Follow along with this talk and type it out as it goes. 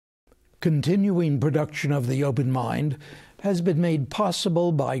Continuing production of The Open Mind has been made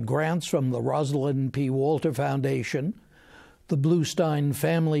possible by grants from the Rosalind P. Walter Foundation, the Bluestein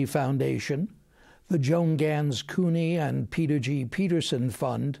Family Foundation, the Joan Gans CUNY and Peter G. Peterson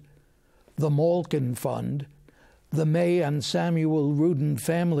Fund, the Malkin Fund, the May and Samuel Rudin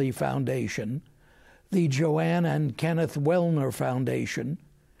Family Foundation, the Joanne and Kenneth Wellner Foundation,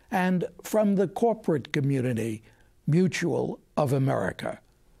 and from the corporate community, Mutual of America.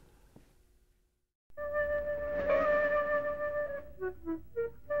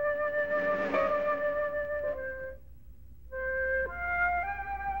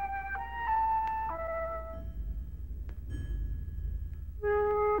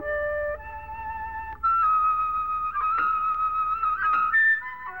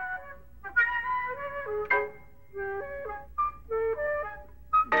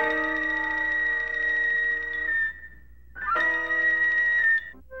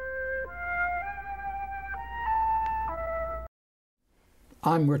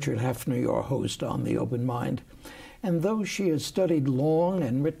 I'm Richard Heffner, your host on The Open Mind, and though she has studied long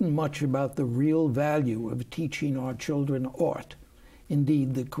and written much about the real value of teaching our children art,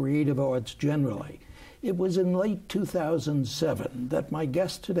 indeed the creative arts generally, it was in late 2007 that my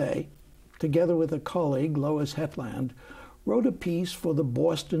guest today, together with a colleague, Lois Hetland, wrote a piece for the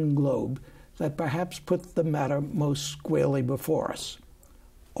Boston Globe that perhaps put the matter most squarely before us.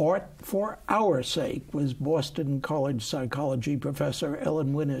 Art for Our Sake was Boston College psychology professor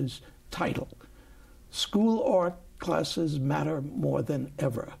Ellen Winner's title. School art classes matter more than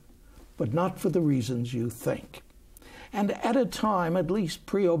ever, but not for the reasons you think. And at a time, at least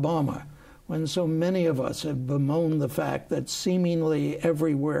pre-Obama, when so many of us have bemoaned the fact that seemingly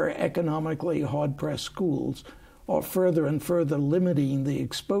everywhere economically hard-pressed schools are further and further limiting the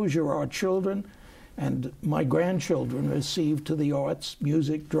exposure our children and my grandchildren receive to the arts,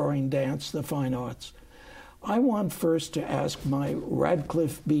 music, drawing, dance, the fine arts. I want first to ask my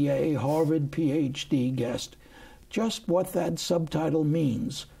Radcliffe BA, Harvard PhD guest just what that subtitle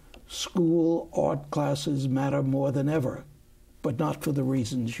means. School art classes matter more than ever, but not for the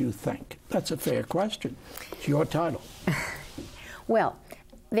reasons you think. That's a fair question. It's your title. Well,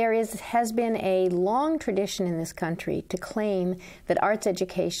 there has been a long tradition in this country to claim that arts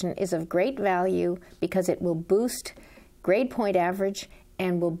education is of great value because it will boost grade point average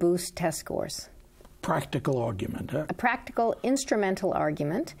and will boost test scores. Practical argument, huh? A practical, instrumental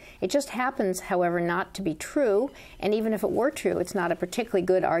argument. It just happens, however, not to be true, and even if it were true, it's not a particularly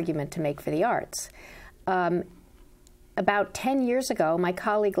good argument to make for the arts. About 10 years ago, my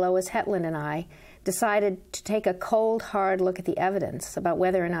colleague Lois Hetland and I decided to take a cold, hard look at the evidence about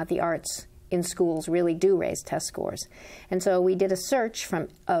whether or not the arts in schools really do raise test scores. And so we did a search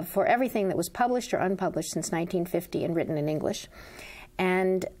for everything that was published or unpublished since 1950 and written in English,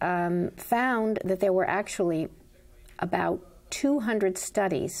 and found that there were actually about 200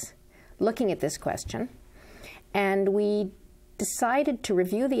 studies looking at this question. And we decided to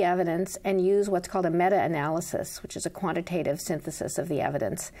review the evidence and use what's called a meta-analysis, which is a quantitative synthesis of the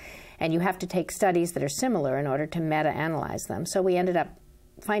evidence. And you have to take studies that are similar in order to meta-analyze them. So we ended up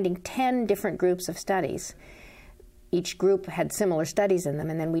finding 10 different groups of studies. Each group had similar studies in them,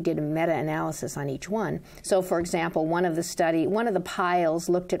 and then we did a meta-analysis on each one. So, for example, one of the piles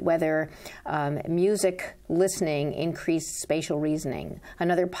looked at whether music listening increased spatial reasoning.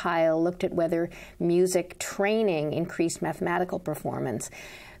 Another pile looked at whether music training increased mathematical performance.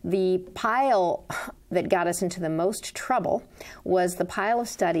 The pile that got us into the most trouble was the pile of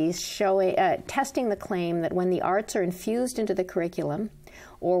studies testing the claim that when the arts are infused into the curriculum,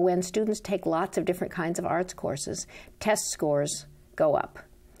 or when students take lots of different kinds of arts courses, test scores go up.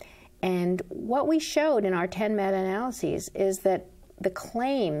 And what we showed in our 10 meta-analyses is that the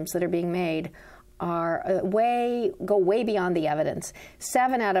claims that are being made go way beyond the evidence.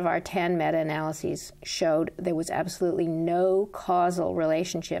 7 out of our 10 meta-analyses showed there was absolutely no causal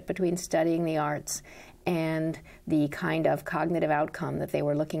relationship between studying the arts and the kind of cognitive outcome that they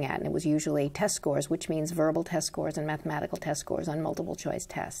were looking at. And it was usually test scores, which means verbal test scores and mathematical test scores on multiple choice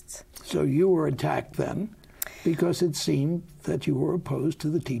tests. So you were attacked then because it seemed that you were opposed to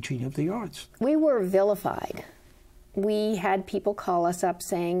the teaching of the arts. We were vilified. We had people call us up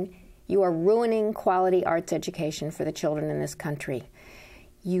saying, "You are ruining quality arts education for the children in this country.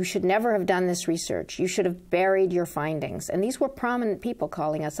 You should never have done this research. You should have buried your findings." And these were prominent people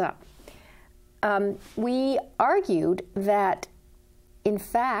calling us up. We argued that, in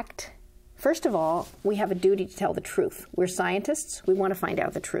fact, First of all, we have a duty to tell the truth. We're scientists. We want to find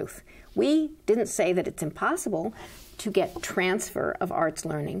out the truth. We didn't say that it's impossible to get transfer of arts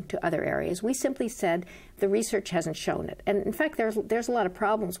learning to other areas. We simply said the research hasn't shown it. And in fact, there's a lot of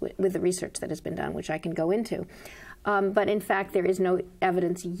problems with the research that has been done, which I can go into. But in fact, there is no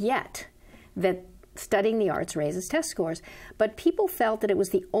evidence yet that studying the arts raises test scores. But people felt that it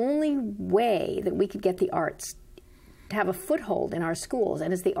was the only way that we could get the arts to have a foothold in our schools.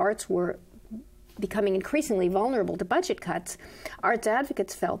 And as the arts were becoming increasingly vulnerable to budget cuts, arts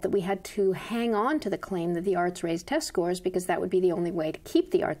advocates felt that we had to hang on to the claim that the arts raised test scores because that would be the only way to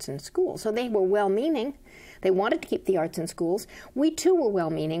keep the arts in schools. So they were well-meaning. They wanted to keep the arts in schools. We too were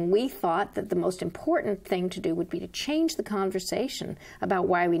well-meaning. We thought that the most important thing to do would be to change the conversation about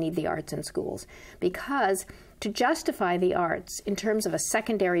why we need the arts in schools. Because to justify the arts in terms of a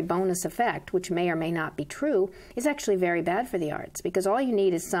secondary bonus effect, which may or may not be true, is actually very bad for the arts. Because all you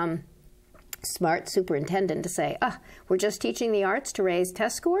need is some smart superintendent to say, we're just teaching the arts to raise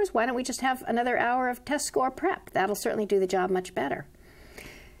test scores. Why don't we just have another hour of test score prep? That'll certainly do the job much better.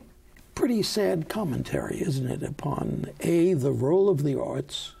 Pretty sad commentary, isn't it, upon A, the role of the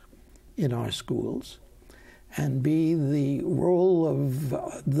arts in our schools, and B, the role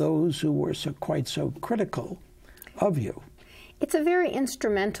of those who were quite so critical of you. It's a very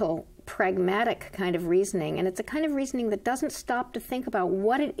instrumental, pragmatic kind of reasoning, and it's a kind of reasoning that doesn't stop to think about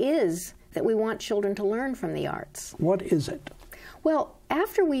what it is that we want children to learn from the arts. What is it? Well,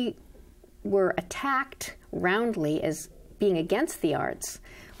 after we were attacked roundly as being against the arts,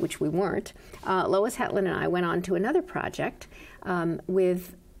 which we weren't, Lois Hetland and I went on to another project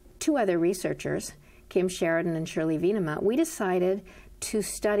with two other researchers, Kim Sheridan and Shirley Venema. We decided to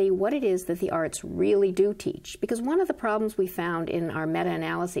study what it is that the arts really do teach. Because one of the problems we found in our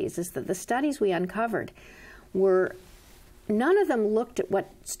meta-analyses is that the studies we uncovered were, none of them looked at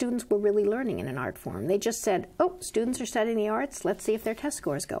what students were really learning in an art form. They just said, oh, students are studying the arts, let's see if their test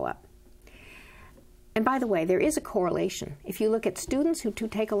scores go up. And by the way, there is a correlation. If you look at students who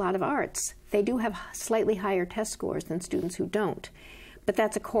take a lot of arts, they do have slightly higher test scores than students who don't. But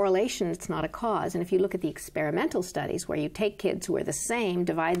that's a correlation, it's not a cause. And if you look at the experimental studies where you take kids who are the same,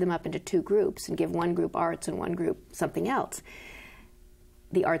 divide them up into two groups, and give one group arts and one group something else,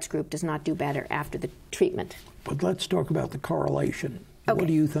 the arts group does not do better after the treatment. But let's talk about the correlation. Okay. What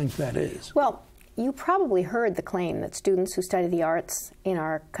do you think that is? Well, you probably heard the claim that students who study the arts in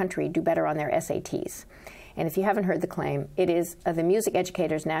our country do better on their SATs. And if you haven't heard the claim, it is the Music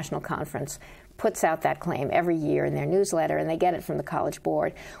Educators National Conference puts out that claim every year in their newsletter, and they get it from the College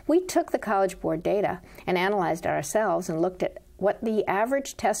Board. We took the College Board data and analyzed it ourselves and looked at what the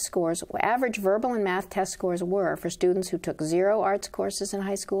average test scores, average verbal and math test scores were for students who took 0 arts courses in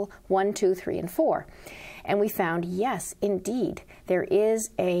high school, 1, 2, 3, and 4. And we found, yes, indeed, there is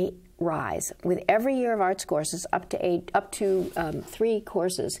a rise. With every year of arts courses, up to 3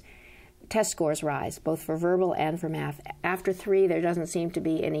 courses, test scores rise, both for verbal and for math. After 3, there doesn't seem to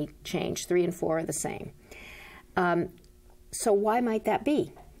be any change. 3 and 4 are the same. So why might that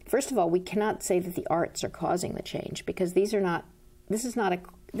be? First of all, we cannot say that the arts are causing the change, because this was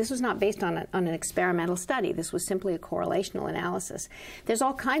not based on an experimental study. This was simply a correlational analysis. There's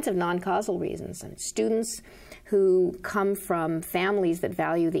all kinds of non-causal reasons. And students who come from families that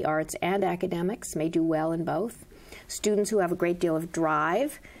value the arts and academics may do well in both. Students who have a great deal of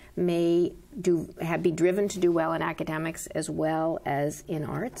drive may be driven to do well in academics as well as in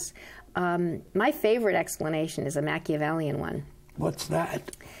arts. My favorite explanation is a Machiavellian one. What's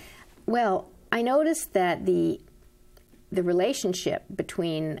that? Well, I noticed that the relationship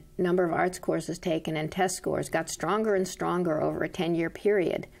between number of arts courses taken and test scores got stronger and stronger over a 10-year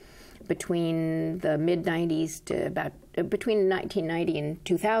period between the mid-90s to between 1990 and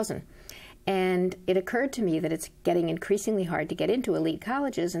 2000. And it occurred to me that it's getting increasingly hard to get into elite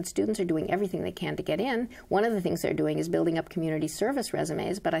colleges, and students are doing everything they can to get in. One of the things they're doing is building up community service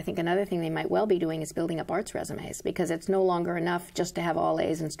resumes, but I think another thing they might well be doing is building up arts resumes, because it's no longer enough just to have all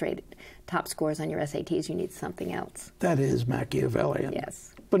A's and straight top scores on your SATs. You need something else. That is Machiavellian.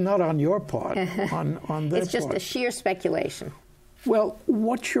 Yes. But not on your part, on their It's just part. a sheer speculation. Well,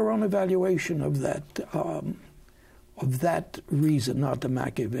 what's your own evaluation of that reason, not the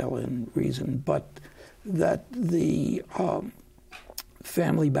Machiavellian reason, but that the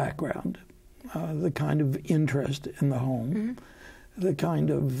family background, the kind of interest in the home, the kind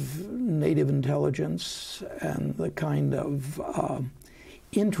of native intelligence, and the kind of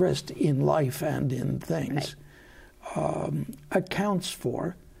interest in life and in things accounts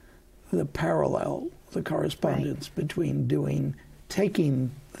for the parallel, the correspondence between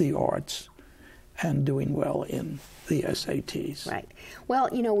taking the arts and doing well in the SATs. Right. Well,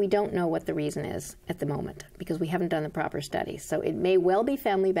 you know, we don't know what the reason is at the moment because we haven't done the proper studies. So it may well be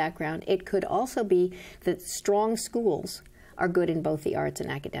family background. It could also be that strong schools are good in both the arts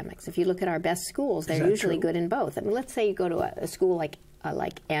and academics. If you look at our best schools, they're usually good in both. I mean, let's say you go to a school like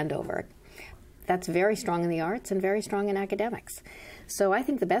Andover. That's very strong in the arts and very strong in academics. So I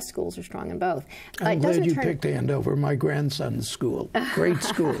think the best schools are strong in both. I'm glad you picked Andover, my grandson's school. Great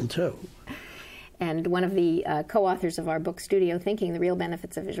school, too. And one of the co-authors of our book, Studio Thinking, The Real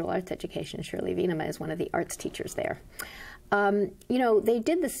Benefits of Visual Arts Education, Shirley Venema, is one of the arts teachers there. You know, they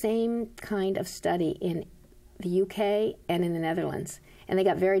did the same kind of study in the UK and in the Netherlands, and they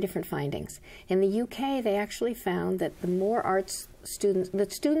got very different findings. In the UK, they actually found that the more arts students, the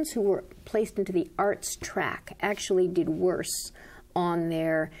students who were placed into the arts track actually did worse on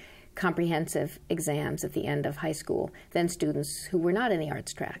their comprehensive exams at the end of high school than students who were not in the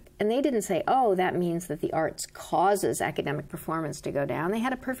arts track. And they didn't say, oh, that means that the arts causes academic performance to go down. They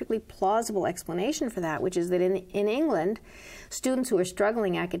had a perfectly plausible explanation for that, which is that in England, students who are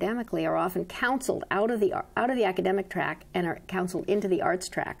struggling academically are often counseled out of the academic track and are counseled into the arts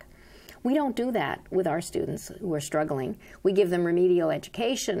track. We don't do that with our students who are struggling. We give them remedial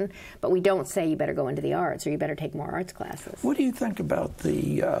education, but we don't say you better go into the arts or you better take more arts classes. What do you think about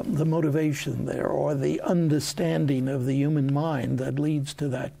the motivation there, or the understanding of the human mind that leads to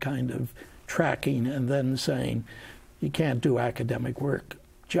that kind of tracking and then saying you can't do academic work,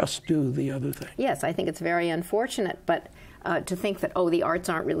 just do the other thing? Yes, I think it's very unfortunate, but to think that, oh, the arts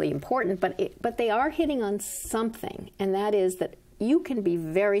aren't really important, but they are hitting on something, and that is that you can be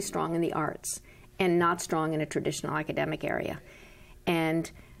very strong in the arts and not strong in a traditional academic area. And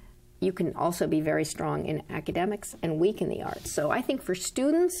you can also be very strong in academics and weak in the arts. So I think for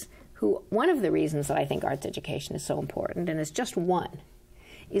students who, one of the reasons that I think arts education is so important, and it's just one,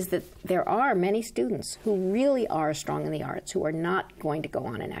 is that there are many students who really are strong in the arts who are not going to go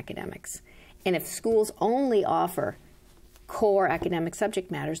on in academics. And if schools only offer core academic subject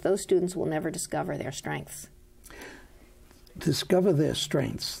matters, those students will never discover their strengths. Discover their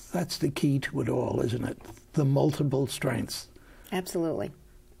strengths. That's the key to it all, isn't it? The multiple strengths. Absolutely.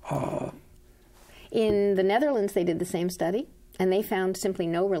 In the Netherlands, they did the same study, and they found simply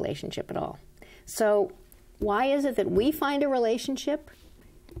no relationship at all. So why is it that we find a relationship,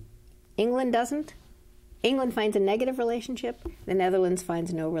 England doesn't? England finds a negative relationship, the Netherlands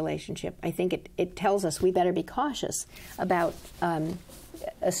finds no relationship. I think it tells us we better be cautious about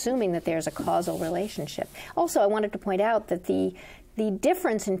assuming that there's a causal relationship. Also, I wanted to point out that the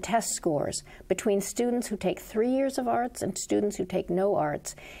difference in test scores between students who take 3 years of arts and students who take no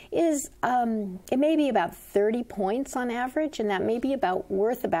arts is, it may be about 30 points on average, and that may be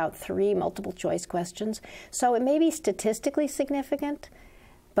worth about 3 multiple choice questions. So it may be statistically significant,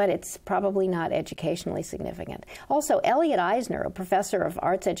 but it's probably not educationally significant. Also, Elliot Eisner, a professor of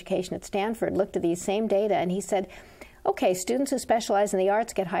arts education at Stanford, looked at these same data and he said, okay, students who specialize in the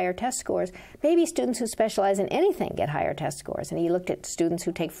arts get higher test scores. Maybe students who specialize in anything get higher test scores. And he looked at students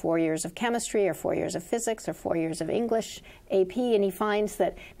who take 4 years of chemistry or 4 years of physics or 4 years of English AP, and he finds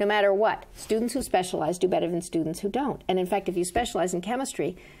that no matter what, students who specialize do better than students who don't. And in fact, if you specialize in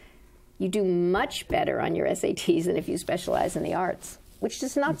chemistry, you do much better on your SATs than if you specialize in the arts, which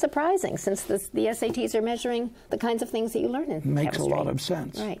is not surprising since the SATs are measuring the kinds of things that you learn in chemistry. Makes a lot of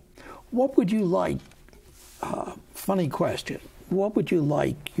sense. Right. What would you like, funny question, what would you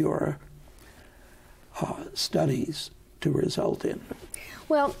like your studies to result in?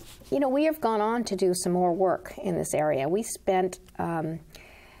 Well, you know, we have gone on to do some more work in this area. We spent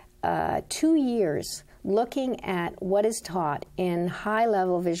 2 years looking at what is taught in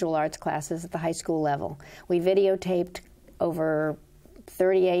high-level visual arts classes at the high school level. We videotaped over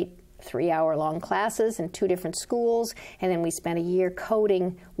 38 3-hour-long classes in 2 different schools, and then we spent a year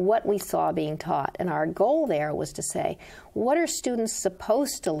coding what we saw being taught. And our goal there was to say, what are students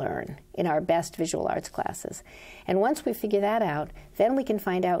supposed to learn in our best visual arts classes? And once we figure that out, then we can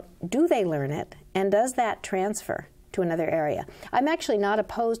find out, do they learn it, and does that transfer to another area? I'm actually not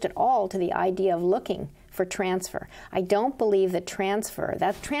opposed at all to the idea of looking for transfer. I don't believe that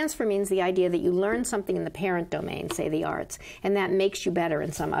transfer means the idea that you learn something in the parent domain, say the arts, and that makes you better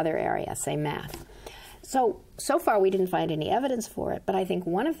in some other area, say math. So far we didn't find any evidence for it, but I think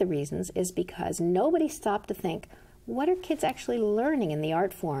one of the reasons is because nobody stopped to think, what are kids actually learning in the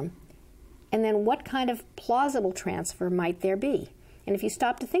art form? And then what kind of plausible transfer might there be? And if you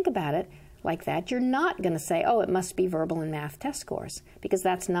stop to think about it like that, you're not going to say, oh, it must be verbal and math test scores, because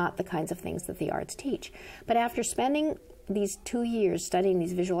that's not the kinds of things that the arts teach. But after spending these 2 years studying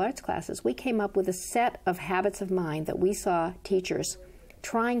these visual arts classes, we came up with a set of habits of mind that we saw teachers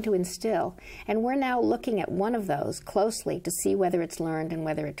trying to instill. And we're now looking at one of those closely to see whether it's learned and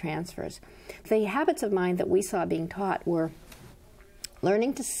whether it transfers. The habits of mind that we saw being taught were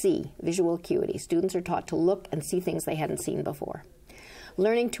learning to see, visual acuity. Students are taught to look and see things they hadn't seen before.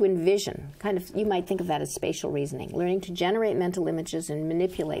 Learning to envision, kind of, you might think of that as spatial reasoning. Learning to generate mental images and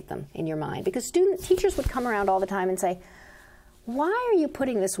manipulate them in your mind. Because teachers would come around all the time and say, why are you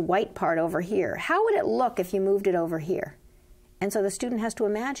putting this white part over here? How would it look if you moved it over here? And so the student has to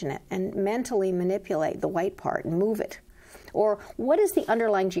imagine it and mentally manipulate the white part and move it. Or what is the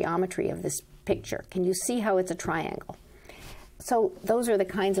underlying geometry of this picture? Can you see how it's a triangle? So those are the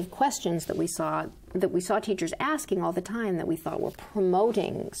kinds of questions that we saw teachers asking all the time that we thought were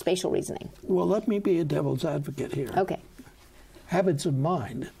promoting spatial reasoning. Well, let me be a devil's advocate here. Okay. Habits of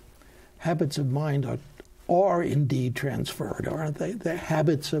mind are indeed transferred, aren't they? They're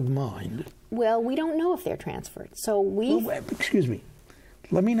habits of mind. Well, we don't know if they're transferred. So excuse me.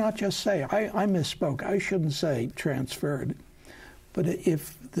 Let me not just say, I misspoke. I shouldn't say transferred. But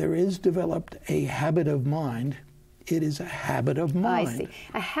if there is developed a habit of mind, it is a habit of mind. I see.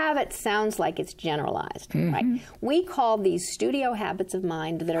 A habit sounds like it's generalized, right? We call these studio habits of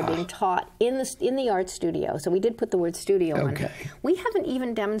mind that are being taught in the art studio. So we did put the word studio on it. We haven't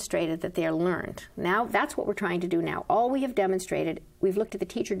even demonstrated that they're learned. Now, that's what we're trying to do now. All we have demonstrated, we've looked at the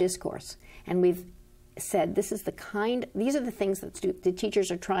teacher discourse, and we've said these are the things that the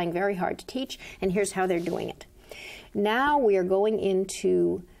teachers are trying very hard to teach, and here's how they're doing it. Now we are going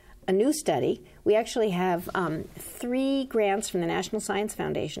into a new study. We actually have 3 grants from the National Science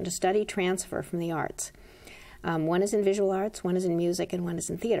Foundation to study transfer from the arts. One is in visual arts, one is in music, and one is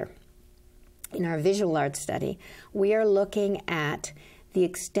in theater. In our visual arts study, we are looking at the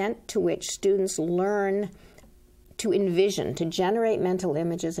extent to which students learn to envision, to generate mental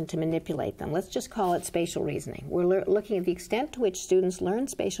images, and to manipulate them. Let's just call it spatial reasoning. We're looking at the extent to which students learn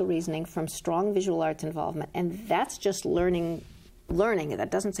spatial reasoning from strong visual arts involvement, and that's just learning.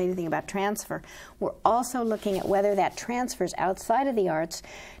 That doesn't say anything about transfer. We're also looking at whether that transfers outside of the arts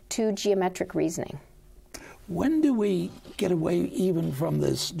to geometric reasoning. When do we get away even from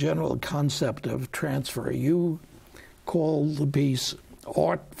this general concept of transfer? You call the piece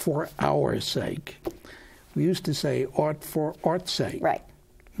art for our sake. We used to say art for art's sake. Right.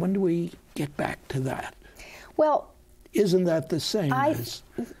 When do we get back to that? Well, isn't that the same as...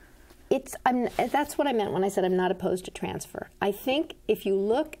 That's what I meant when I said I'm not opposed to transfer. I think if you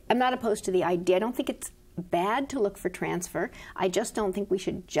look, I'm not opposed to the idea. I don't think it's bad to look for transfer. I just don't think we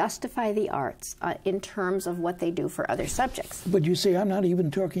should justify the arts in terms of what they do for other subjects. But you see, I'm not even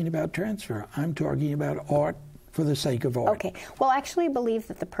talking about transfer. I'm talking about art for the sake of art. Okay. Well, I actually believe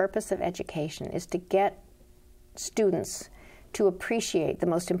that the purpose of education is to get students to appreciate the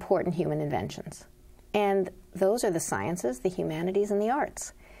most important human inventions. And those are the sciences, the humanities, and the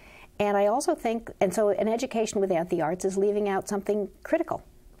arts. And I also think, and so an education without the arts is leaving out something critical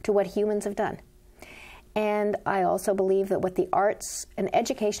to what humans have done. And I also believe that what the arts, an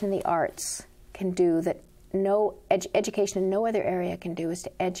education in the arts can do that education in no other area can do is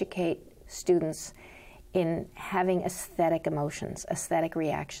to educate students in having aesthetic emotions, aesthetic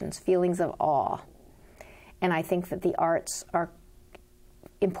reactions, feelings of awe. And I think that the arts are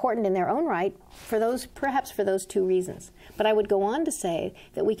important in their own right perhaps for those 2 reasons. But I would go on to say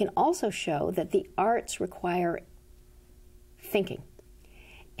that we can also show that the arts require thinking,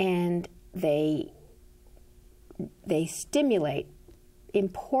 and they stimulate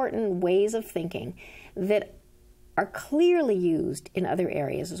important ways of thinking that are clearly used in other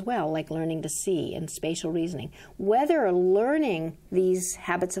areas as well, like learning to see and spatial reasoning. Whether learning these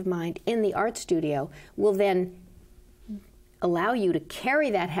habits of mind in the art studio will then allow you to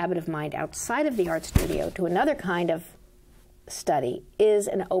carry that habit of mind outside of the art studio to another kind of study is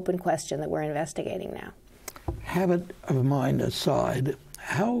an open question that we're investigating now. Habit of mind aside,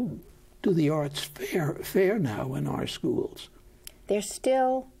 how do the arts fare now in our schools? They're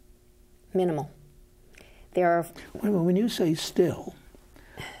still minimal. When you say still,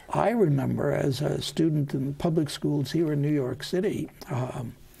 I remember as a student in public schools here in New York City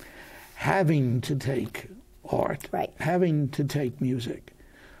having to take art, right, having to take music,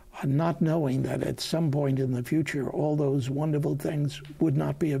 not knowing that at some point in the future all those wonderful things would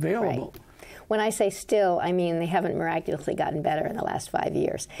not be available. Right. When I say still, I mean they haven't miraculously gotten better in the last 5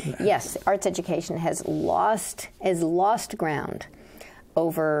 years. Yes, arts education has lost ground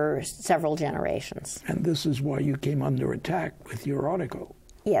over several generations. And this is why you came under attack with your article.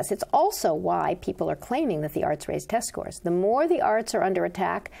 Yes, it's also why people are claiming that the arts raise test scores. The more the arts are under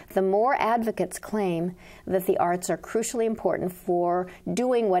attack, the more advocates claim that the arts are crucially important for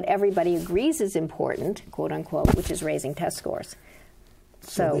doing what everybody agrees is important, quote unquote, which is raising test scores.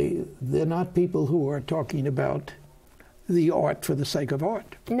 So they're not people who are talking about the art for the sake of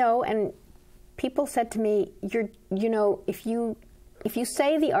art. No, and people said to me, you know, if you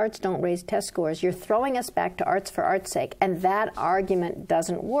say the arts don't raise test scores, you're throwing us back to arts for art's sake, and that argument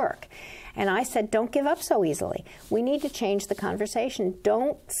doesn't work. And I said, don't give up so easily. We need to change the conversation.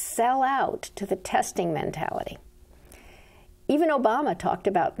 Don't sell out to the testing mentality. Even Obama talked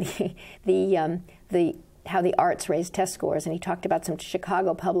about how the arts raise test scores, and he talked about some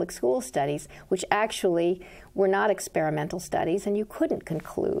Chicago public school studies, which actually were not experimental studies, and you couldn't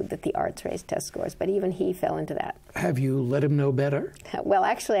conclude that the arts raised test scores, but even he fell into that. Have you let him know better? Well,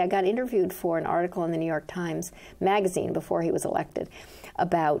 actually, I got interviewed for an article in the New York Times magazine before he was elected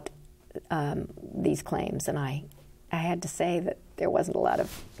about these claims, and I had to say that there wasn't a lot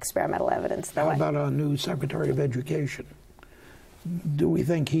of experimental evidence. How about our new Secretary of Education? Do we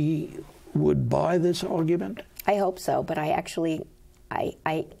think he would buy this argument? I hope so, but I actually,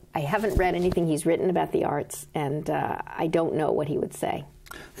 I haven't read anything he's written about the arts, and I don't know what he would say.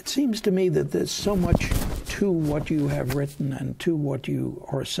 It seems to me that there's so much to what you have written and to what you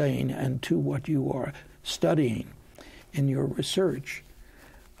are saying and to what you are studying in your research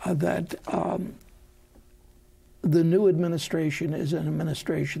that the new administration is an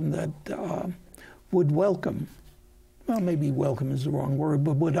administration that would welcome, well, maybe welcome is the wrong word,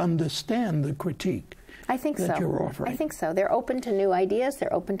 but would understand the critique that you're offering. I think so. They're open to new ideas,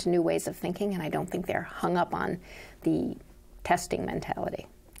 they're open to new ways of thinking, and I don't think they're hung up on the testing mentality.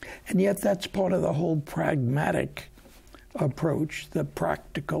 And yet that's part of the whole pragmatic approach, the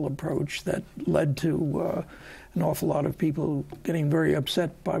practical approach that led to an awful lot of people getting very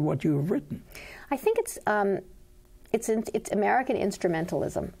upset by what you have written. I think it's American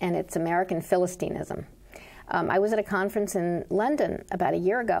instrumentalism and it's American Philistinism. I was at a conference in London about a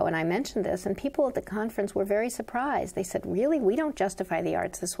year ago, and I mentioned this, and people at the conference were very surprised. They said, really, we don't justify the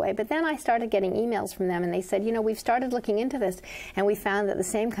arts this way. But then I started getting emails from them, and they said, you know, we've started looking into this, and we found that the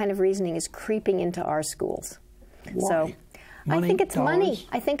same kind of reasoning is creeping into our schools. Why? So Money, I think it's dollars? money.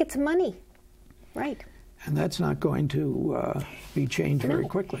 I think it's money. Right. And that's not going to be changed very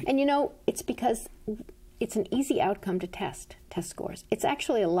quickly. And you know, it's because it's an easy outcome to test scores. It's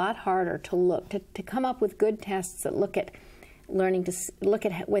actually a lot harder to come up with good tests that look at learning to look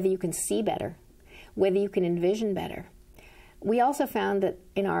at whether you can see better, whether you can envision better. We also found that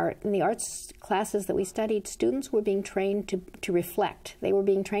in the arts classes that we studied, students were being trained to reflect. They were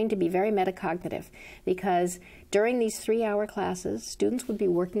being trained to be very metacognitive, because during these 3-hour classes, students would be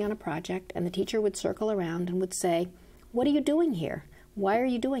working on a project, and the teacher would circle around and would say, what are you doing here? Why are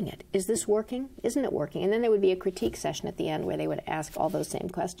you doing it? Is this working? Isn't it working? And then there would be a critique session at the end where they would ask all those same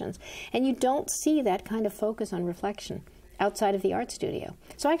questions. And you don't see that kind of focus on reflection outside of the art studio.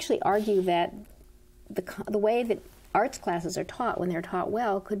 So I actually argue that the way that arts classes are taught, when they're taught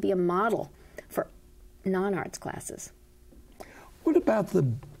well, could be a model for non-arts classes. What about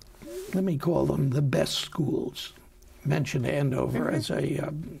let me call them the best schools? Mentioned Andover as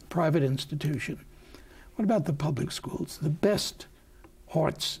a private institution. What about the public schools, the best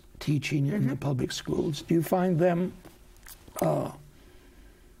arts teaching in the public schools? Do you find them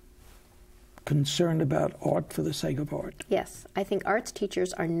concerned about art for the sake of art? Yes. I think arts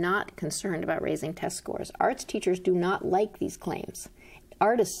teachers are not concerned about raising test scores. Arts teachers do not like these claims.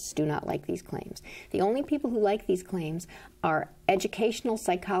 Artists do not like these claims. The only people who like these claims are educational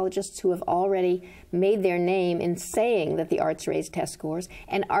psychologists who have already made their name in saying that the arts raise test scores,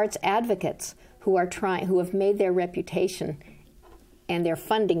 and arts advocates who have made their reputation and their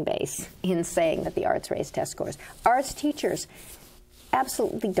funding base in saying that the arts raise test scores. Arts teachers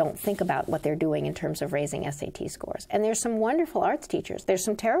absolutely don't think about what they're doing in terms of raising SAT scores. And there's some wonderful arts teachers. There's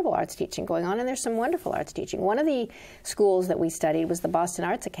some terrible arts teaching going on, and there's some wonderful arts teaching. One of the schools that we studied was the Boston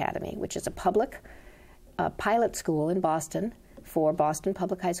Arts Academy, which is a public pilot school in Boston for Boston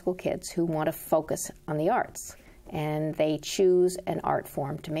public high school kids who want to focus on the arts. And they choose an art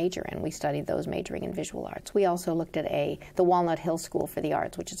form to major in. We studied those majoring in visual arts. We also looked at the Walnut Hill School for the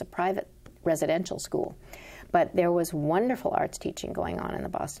Arts, which is a private residential school. But there was wonderful arts teaching going on in the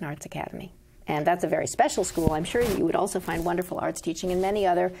Boston Arts Academy. And that's a very special school. I'm sure you would also find wonderful arts teaching in many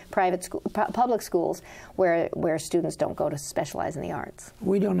other public schools where students don't go to specialize in the arts.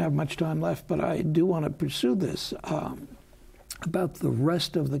 We don't have much time left, but I do want to pursue this about the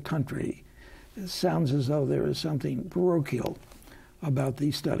rest of the country. It sounds as though there is something parochial about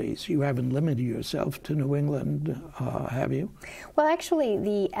these studies. You haven't limited yourself to New England, have you? Well, actually,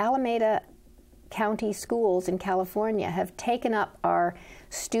 the Alameda county schools in California have taken up our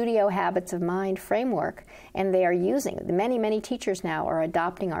studio habits of mind framework, and they are using it. Many teachers now are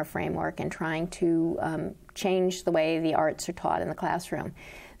adopting our framework and trying to change the way the arts are taught in the classroom.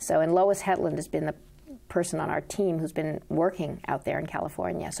 So, and Lois Hetland has been the person on our team who's been working out there in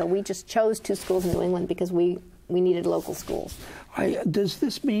California. So we just chose 2 schools in New England because we needed local schools. Does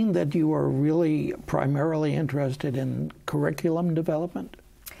this mean that you are really primarily interested in curriculum development?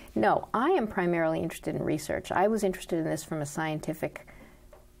 No, I am primarily interested in research. I was interested in this from a scientific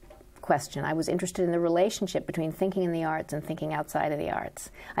question. I was interested in the relationship between thinking in the arts and thinking outside of the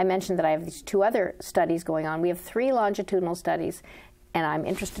arts. I mentioned that I have these 2 other studies going on. We have 3 longitudinal studies, and I'm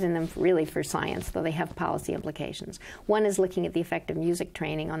interested in them really for science, though they have policy implications. One is looking at the effect of music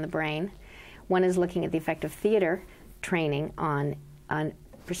training on the brain. One is looking at the effect of theater training on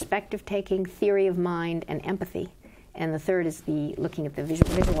perspective-taking, theory of mind, and empathy. And the third is looking at the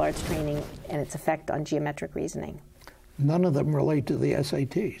visual arts training and its effect on geometric reasoning. None of them relate to the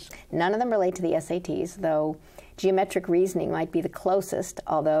SATs. None of them relate to the SATs, though geometric reasoning might be the closest,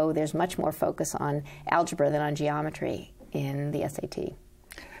 although there's much more focus on algebra than on geometry in the SAT.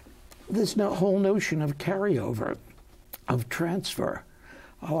 This whole notion of carryover, of transfer.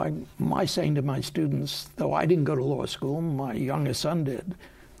 My saying to my students, though I didn't go to law school, my youngest son did,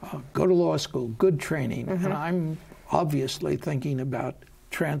 go to law school, good training. Mm-hmm. And I'm obviously thinking about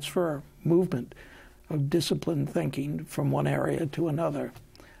transfer, movement, of disciplined thinking from one area to another.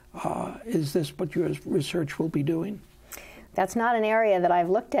 Is this what your research will be doing? That's not an area that I've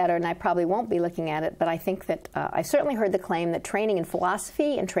looked at, and I probably won't be looking at it, but I think that I certainly heard the claim that training in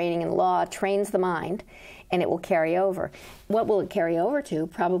philosophy and training in law trains the mind, and it will carry over. What will it carry over to?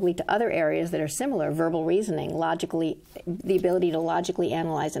 Probably to other areas that are similar, verbal reasoning, the ability to logically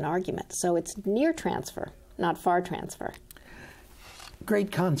analyze an argument. So it's near transfer, not far transfer.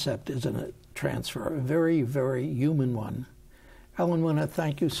 Great concept, isn't it? Transfer, a very, very human one. Ellen Winner,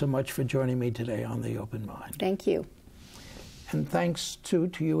 thank you so much for joining me today on The Open Mind. Thank you. And thanks, too,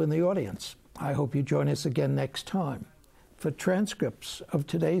 to you in the audience. I hope you join us again next time. For transcripts of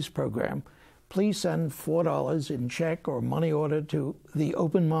today's program, please send $4 in check or money order to The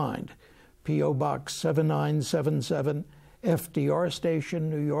Open Mind, P.O. Box 7977, FDR Station,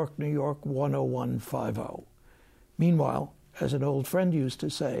 New York, New York 10150. Meanwhile, as an old friend used to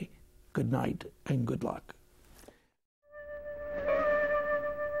say, good night and good luck.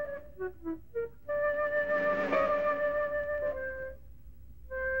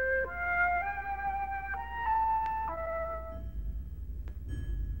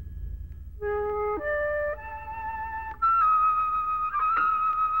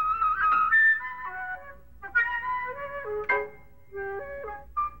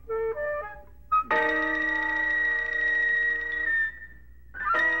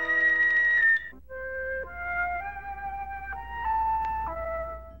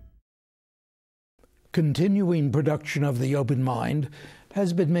 Continuing production of The Open Mind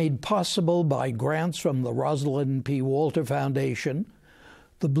has been made possible by grants from the Rosalind P. Walter Foundation,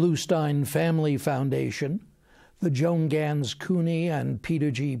 the Bluestein Family Foundation, the Joan Gans CUNY and Peter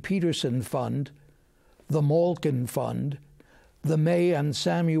G. Peterson Fund, the Malkin Fund, the May and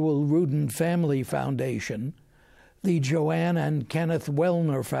Samuel Rudin Family Foundation, the Joanne and Kenneth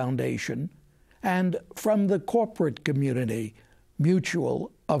Wellner Foundation, and from the corporate community,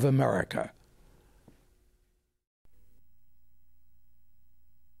 Mutual of America.